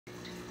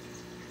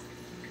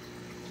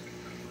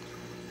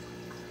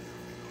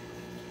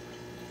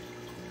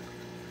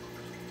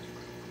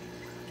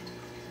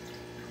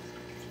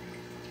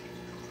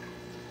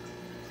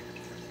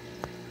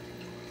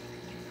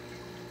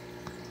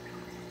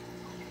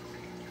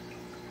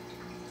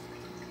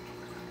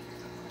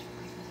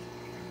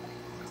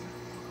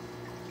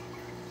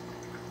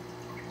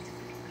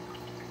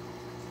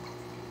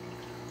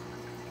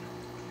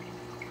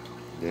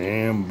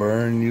Damn,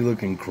 Burn, you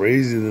looking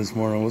crazy this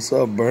morning. What's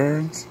up,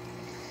 Burns?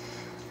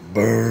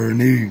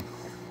 Bernie.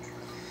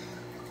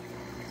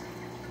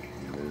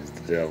 There's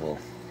the devil.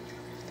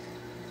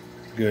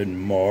 Good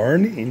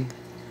morning.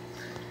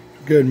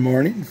 Good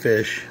morning,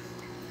 fish.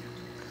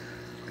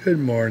 Good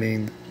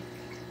morning.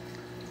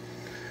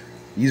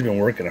 He's been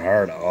working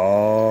hard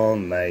all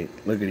night.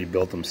 Look at he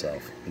built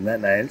himself. Isn't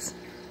that nice?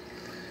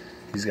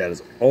 He's got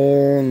his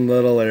own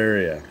little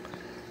area.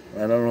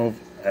 I don't know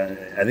if,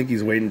 I think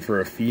he's waiting for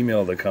a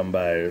female to come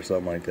by or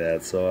something like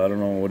that. So I don't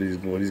know what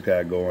he's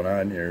got going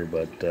on here,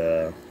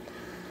 but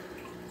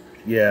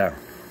yeah,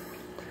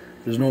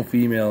 there's no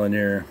female in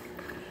here.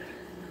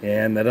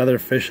 And that other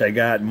fish I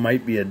got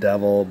might be a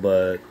devil,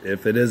 but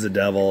if it is a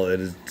devil, it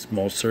is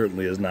most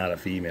certainly is not a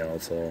female.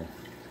 So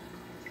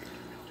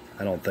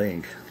I don't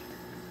think.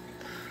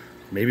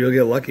 Maybe you'll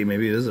get lucky.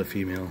 Maybe it is a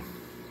female.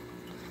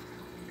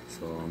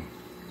 So,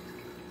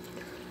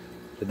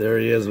 but there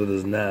he is with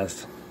his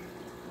nest.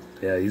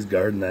 Yeah, he's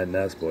guarding that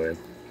nest, boy.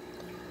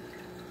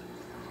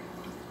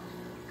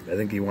 I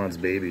think he wants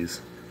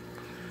babies.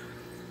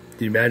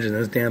 Can you imagine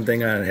this damn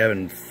thing on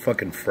having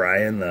fucking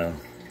fry in the...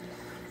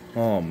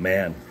 Oh,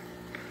 man.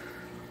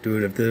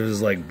 Dude, if there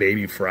was like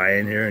baby fry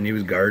in here and he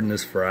was guarding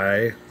this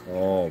fry,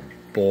 oh,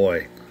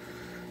 boy.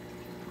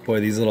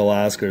 Boy, these little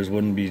Oscars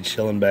wouldn't be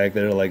chilling back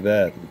there like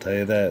that, I'll tell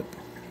you that.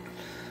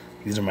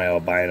 These are my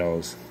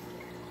albinos.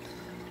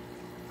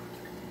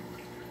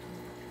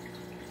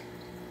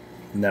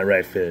 Isn't that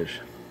right, fish?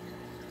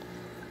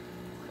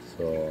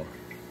 So,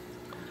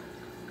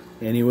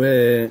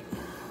 anyway,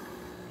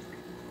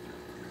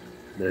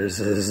 there's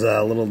his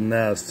little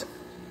nest.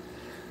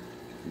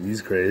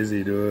 He's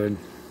crazy, dude.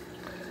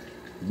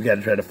 We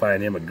gotta try to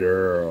find him a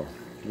girl.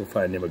 We'll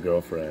find him a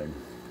girlfriend.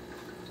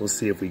 We'll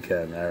see if we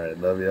can. Alright,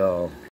 love y'all.